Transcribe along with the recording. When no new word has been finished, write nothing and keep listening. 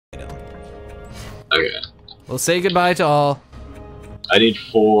Okay. We'll say goodbye to all. I need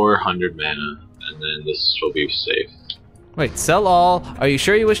 400 mana, and then this will be safe. Wait, sell all. Are you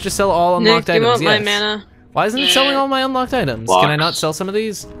sure you wish to sell all unlocked Nick, do you items? want my mana? Why isn't it selling all my unlocked items? Blocks. Can I not sell some of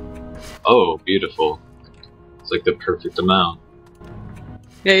these? Oh, beautiful. It's like the perfect amount.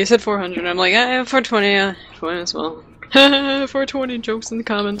 Yeah, you said 400. I'm like, yeah, 420. Fine as well. 420 jokes in the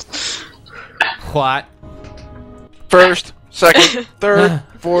comments. What? First, second, third,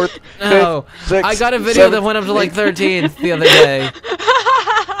 fourth, No, fifth, sixth, I got a video that seventh, went up to like 13th the other day.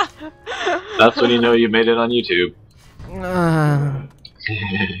 That's when you know you made it on YouTube.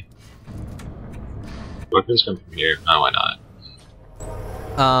 Weapons come from here. Oh, why not?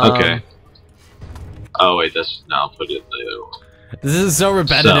 Okay. Oh wait, that's no. I'll put it the other one. This is so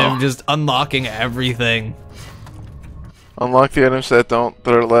repetitive, just unlocking everything. Unlock the items that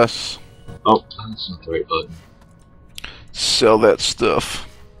are less. Oh, that's not the right button. Sell that stuff.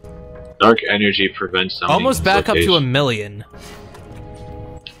 Dark energy prevents summoning. Almost back up to location. 1 million.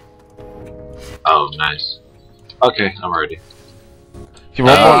 Oh, nice. Okay, I'm ready. You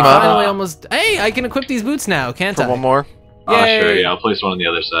want Hey, one mana? finally almost. Hey, I can equip these boots now, can't For I? one more? Oh, Yay. sure, yeah, I'll place one on the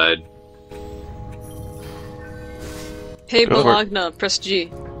other side. Hey, Go for it. Bologna, press G.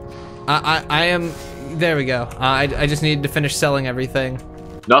 I am. There we go. I just needed to finish selling everything.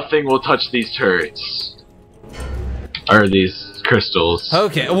 Nothing will touch these turrets. Or these crystals.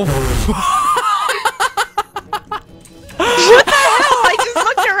 Okay. What the hell? I just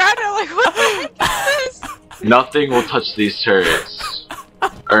looked around and I'm like, what the heck is this? Nothing will touch these turrets.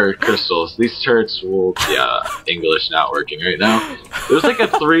 Or crystals. These turrets will, yeah, English not working right now. There's like a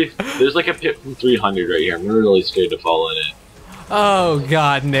pit from 300 right here. I'm really scared to fall in it. Oh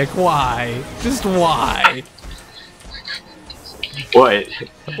God, Nick, why? Just why? What?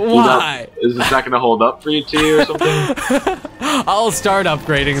 Why? Is this not gonna hold up for you two or something? I'll start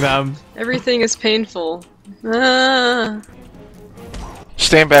upgrading them. Everything is painful. Ah.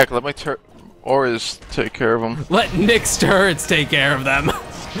 Stand back, let my auras take care of them. Let Nick's turrets take care of them.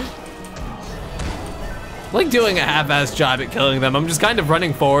 Like doing a half-assed job at killing them. I'm just kind of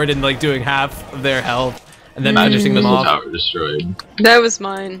running forward and like doing half of their health and then finishing them Missile off. tower destroyed. That was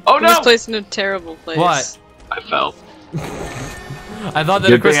mine. Oh, It was no! placed in a terrible place. What? I fell. I thought that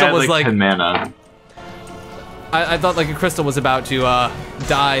Good a thing crystal I had was like 10 mana. I thought like a crystal was about to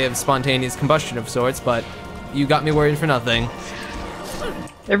die of spontaneous combustion of sorts, but you got me worried for nothing.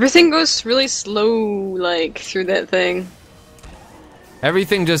 Everything goes really slow, like, through that thing.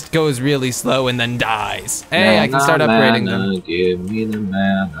 Everything just goes really slow and then dies. Hey, I can start upgrading them. Give me the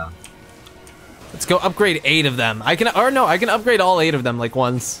mana. Let's go upgrade 8 of them. I can upgrade all 8 of them like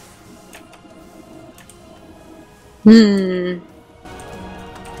once.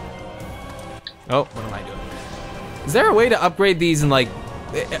 Oh, what am I doing? Is there a way to upgrade these in like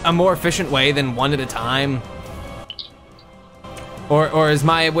a more efficient way than one at a time? Or is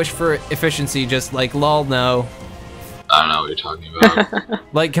my wish for efficiency just like lol no? I don't know what you're talking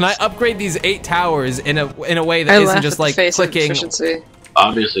about. Like, can I upgrade these 8 towers in a way that I isn't laugh just at the like face of clicking? efficiency.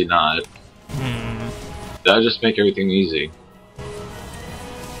 Obviously not. That'll just make everything easy.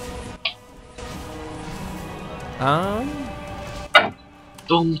 Dum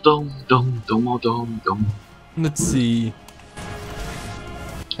dum dum dum dum dum. Let's see.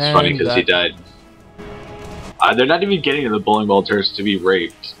 It's funny because he died. They're not even getting to the bowling ball turrets to be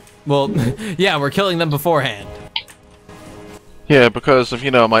raped. Well, yeah, we're killing them beforehand. Yeah, because of,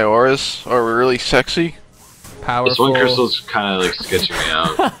 you know, my auras are really sexy. Powerful. This one crystal's kind of like sketching me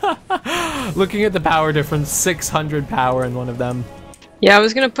out. Looking at the power difference, 600 power in one of them. Yeah, I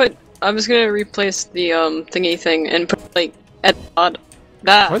was gonna replace the thingy thing and put like at the bottom,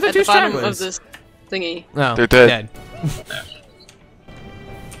 Where are the at two the bottom stragglers? of this thingy. No, They're dead.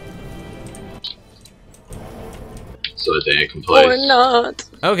 So that they can place. Or not.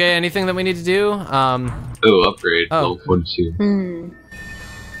 Okay, anything that we need to do? Oh, upgrade. Oh. Level 42.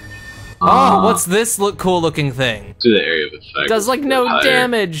 Oh, what's this cool looking thing? To the area of effect. Does like no Higher.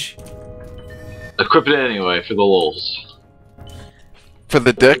 damage. Equip it anyway for the lulz. For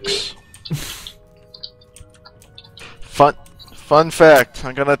the dicks. Fun fact,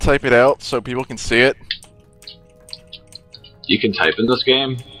 I'm gonna type it out so people can see it. You can type in this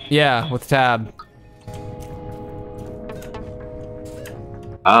game? Yeah, with tab.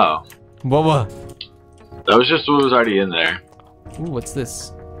 Oh. Whoa. That was just what was already in there. Ooh, what's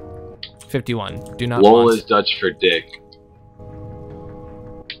this? 51. Do not Lol want. is Dutch for dick.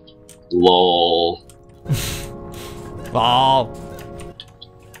 Lol. Ball.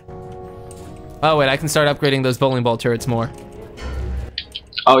 Oh wait, I can start upgrading those bowling ball turrets more.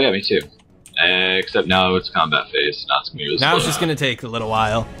 Oh yeah, me too. Except now it's combat phase. Now it's gonna be really Now slow it's just gonna take a little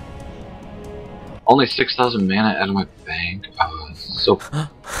while. Only 6,000 mana out of my bank. Oh, so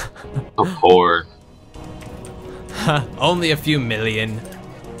poor. Only a few million.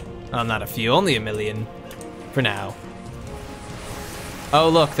 Oh, not a few, only a million. For now. Oh,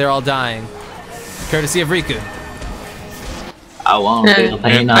 look, they're all dying. Courtesy of Riku. I won't feel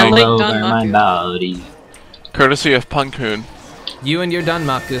pain I all like over Danmaku. my body. Courtesy of Punkun. You and your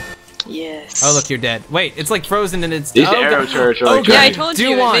Danmaku. Yes. Oh, look, you're dead. Wait, it's like frozen and it's... These oh, arrow turrets are like Ogre, Yeah, I trying- told do you,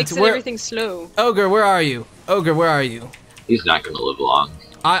 you want- it makes where- everything slow. Ogre, where are you? Ogre, where are you? He's not gonna live long.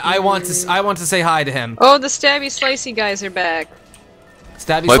 I want to say hi to him. Oh, the stabby slicey guys are back.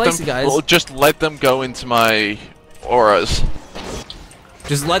 Stabby Let slicey them, guys. well, just let them go into my auras.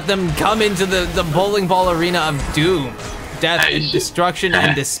 Just let them come into the bowling ball arena of doom. Death and Nice. destruction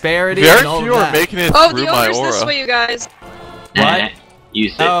and disparity Very and all few of are that. making it Oh, through the my ogre's aura. this way, you guys. What? You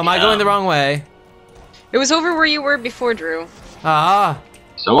said. Oh, am I going the wrong way? It was over where you were before, Drew. Ah.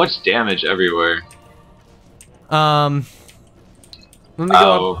 So much damage everywhere. Let me go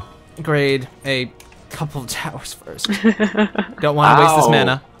Oh, upgrade a couple of towers first. Don't want to waste this Ow.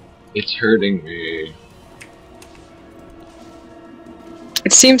 mana. it's hurting me.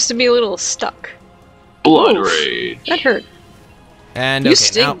 It seems to be a little stuck. Blood Oof. rage. That hurt. And You okay,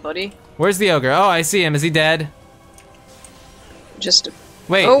 sting, now, buddy. where's the ogre? Oh, I see him. Is he dead? Just.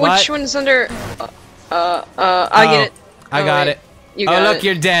 Wait, Oh, what? which one's under? I Oh, get it. I Oh, got wait. it. You Oh, got look, it.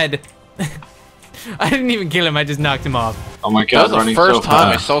 you're dead. I didn't even kill him. I just knocked him off. Oh my That god, was the running first so time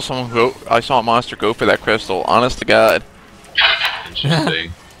I fast. saw someone go. I saw a monster go for that crystal. Honest to God.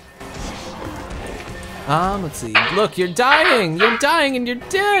 Interesting. Let's see. Look, you're dying. You're dying and you're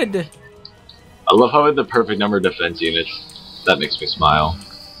dead. I love how the perfect number of defense units. That makes me smile.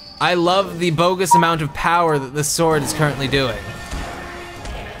 I love the bogus amount of power that the sword is currently doing.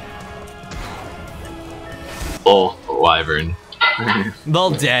 Oh, wyvern.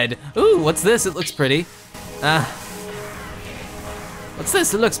 Well, dead. Ooh, what's this? It looks pretty. What's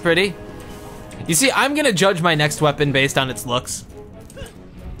this? It looks pretty. You see, I'm gonna judge my next weapon based on its looks.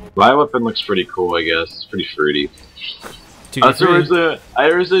 My weapon looks pretty cool, I guess. It's pretty fruity. I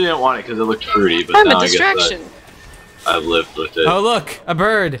originally didn't want it because it looked fruity, but I'm now a I guess that distraction. I've lived with it. Oh, look, a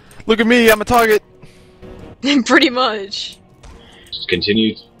bird. Look at me. I'm a target. Pretty much. Just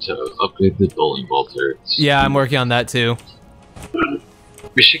continue to upgrade the bowling ball turrets. Yeah, I'm working on that too.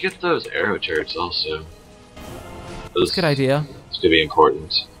 We should get those arrow turrets also. That's a good idea. It's gonna be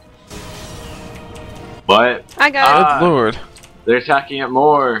important. What? I got Ah. Good lord. They're attacking it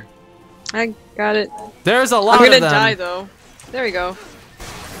more. it. I got it. There's a lot I'm gonna of them. die though. There we go.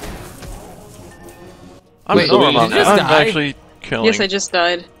 I'm Wait, sorry, did you just I'm die? actually killing. Yes, I just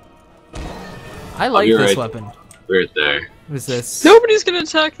died. I like you're this right. weapon. Right there. What is this? Nobody's gonna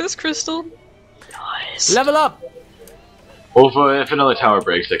attack this crystal. Nice. Level up. Well, if another tower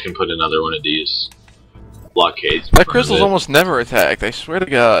breaks, I can put another one of these blockades. in That front of crystal's it. almost never attacked. I swear to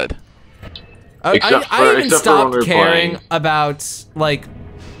God. I even except for when stopped we're caring playing. about like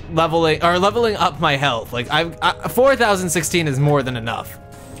leveling up my health. Like 4016 is more than enough.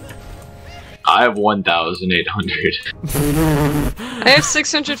 I have 1,800. I have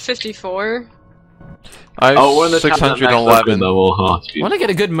 654. I Oh, we're in the have top of that max 611. level. Oh, it's I want beautiful. to get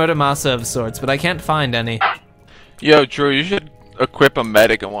a good Muramasa of sorts, but I can't find any. Yo, Drew, you should equip a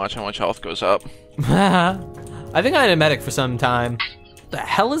medic and watch how much health goes up. I think I had a medic for some time. The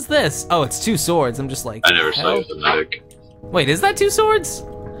hell is this? Oh, it's two swords. I'm just like, I never the saw hell? it with a medic. Wait, is that two swords?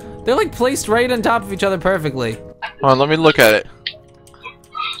 They're like placed right on top of each other perfectly. Hold on, let me look at it.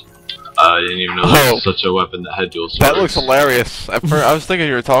 I didn't even know there Oh. was such a weapon that had dual swords. That looks hilarious. At first, I was thinking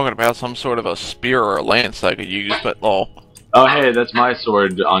you were talking about some sort of a spear or a lance I could use, but oh. Oh, hey, that's my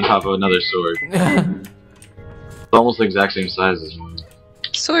sword on top of another sword. It's almost the exact same size as mine.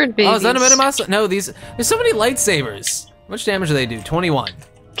 Sword babies. Oh, is that a Muramasa? No, there's so many lightsabers. How much damage do they do? 21.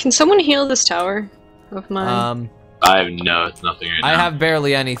 Can someone heal this tower of mine? I have nothing right now. I have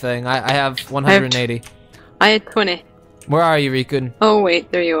barely anything. I have 180. I had 20. Where are you, Rikun? Oh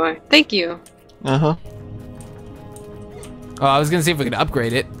wait, there you are. Thank you. Uh-huh. Oh, I was gonna see if we could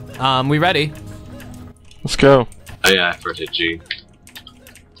upgrade it. We ready? Let's go. Oh yeah, I first hit G.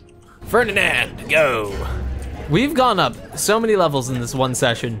 Ferdinand, go! We've gone up so many levels in this one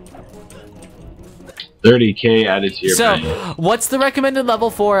session. 30k added to your So, bank. what's the recommended level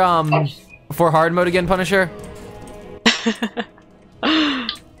for hard mode again, Punisher?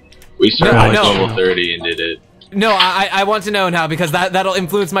 We started No, with no. level 30 and did it. No, I want to know now because that'll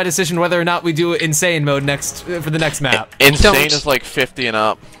influence my decision whether or not we do insane mode next for the next map. Insane Don't. is like 50 and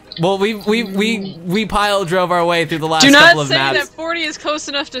up. Well, we pile drove our way through the last Do not couple of say maps. that 40 is close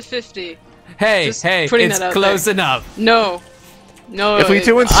enough to 50. Hey, just hey, putting it's that out close enough. No. No. If we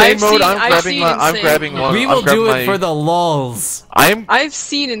do insane mode, I'm I've grabbing seen my. I'm insane. grabbing one. We I'm will grabbing do it my- for the lulz. I've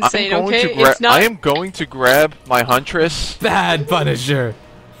seen insane. Okay, it's not. I am going to grab my huntress Bad Punisher.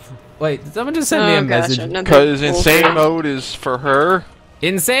 Wait, did someone just send me a message? because insane mode is for her.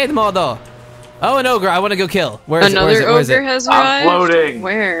 Insane modo. Oh, an ogre. I want to go kill. Where is Another it? Where is it? ogre has I'm arrived. floating.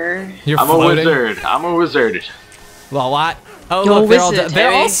 Where? You're I'm floating? a wizard. I'm a wizard. Well, what? Oh, You're look, a wizard, they're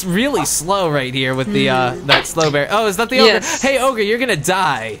all Harry. really slow right here with the that slow bear. Oh, is that the ogre? Yes. Hey, ogre, you're gonna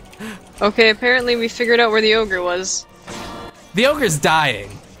die. Okay, apparently we figured out where the ogre was. The ogre's dying.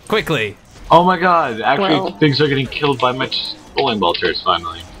 Quickly. Oh my god, actually Well. things are getting killed by my bowling ball turrets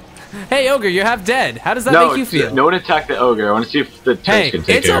finally. Hey, ogre, you're half dead. How does that No, make you feel? no one attack the ogre. I want to see if the turrets Hey, can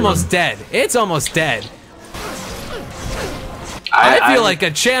take it's care of almost him. dead. It's almost dead. I feel like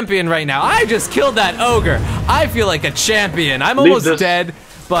a champion right now. I just killed that ogre. I feel like a champion. I'm Leave almost this- dead,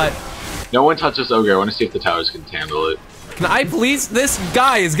 but No one touch this ogre. I want to see if the towers can handle it. can I please? This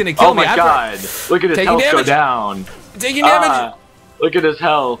guy is gonna kill Oh me. my god! Look at his Taking health go damage. down. Taking damage. Ah, look at his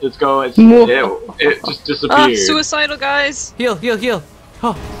health. It's going. It just Ah, disappeared. suicidal guys. Heal, heal, heal.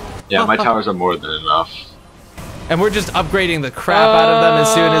 Oh. Yeah, my towers are more than enough. And we're just upgrading the crap out of them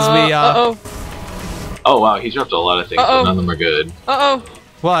as soon as we Uh-oh. Oh wow, he dropped a lot of things, Uh-oh. but none of them are good. Uh-oh.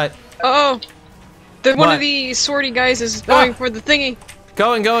 What? Uh-oh. One What? of the swordy guys is going for the thingy.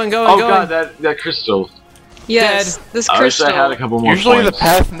 Going. Oh going. god, that crystal. Yes, this I wish crystal. I had a couple more Usually the points.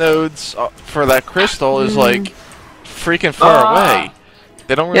 path nodes for that crystal is like freaking far Ah. away.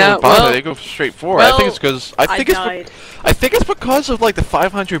 They don't really Yeah, bother. well- they go straight forward. I think it's because I think it's because of like the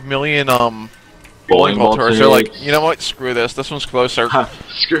 500 million bowling ball turrets. They're like, you know what? Screw this. This one's closer. Huh,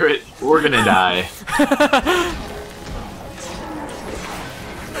 screw it. We're gonna die.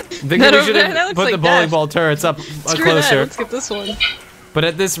 I think That we over should there, have that looks put the like bowling death. ball turrets up Screw that, closer. let's get this one. But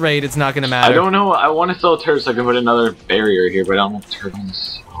at this rate, it's not gonna matter. I don't know. I want to sell turrets so I can put another barrier here, but I don't have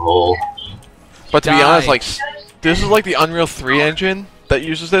turtles. Oh. But to be Die. honest, like this is like the Unreal 3 engine that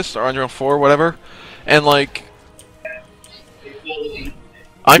uses this, or Unreal 4, whatever. And like,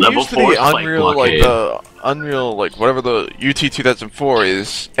 I'm Level used to 4 the is Unreal, like like blockade. the Unreal, like whatever the UT 2004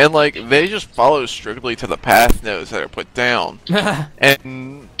 is, and like they just follow strictly to the path nodes that are put down.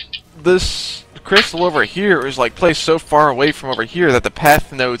 And this crystal over here is like placed so far away from over here that the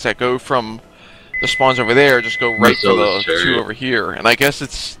path nodes that go from the spawns over there just go right sell to the this chariot. two over here. And I guess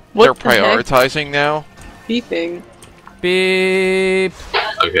it's What they're the heck? prioritizing now. Beeping. Beep.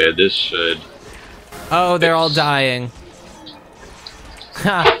 Okay, this should. Oh, they're all dying.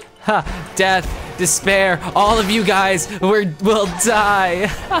 Ha, ha, death, despair, all of you guys will die.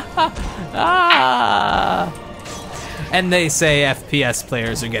 Ah. And they say FPS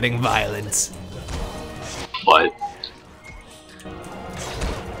players are getting violent. What?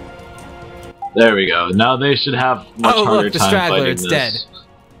 There we go. Now they should have much Oh, harder look, the time straggler, fighting it's this. dead.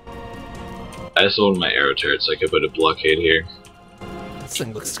 I sold my arrow turret so I could put a blockade here. This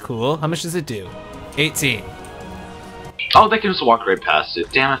thing looks cool. How much does it do? 18. Oh, they can just walk right past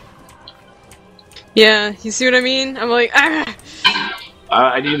it. Damn it. Yeah, you see what I mean? I'm like, ah!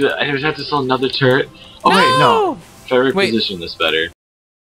 I need to. I have to sell another turret. Oh wait, no. Try to Wait. reposition this better.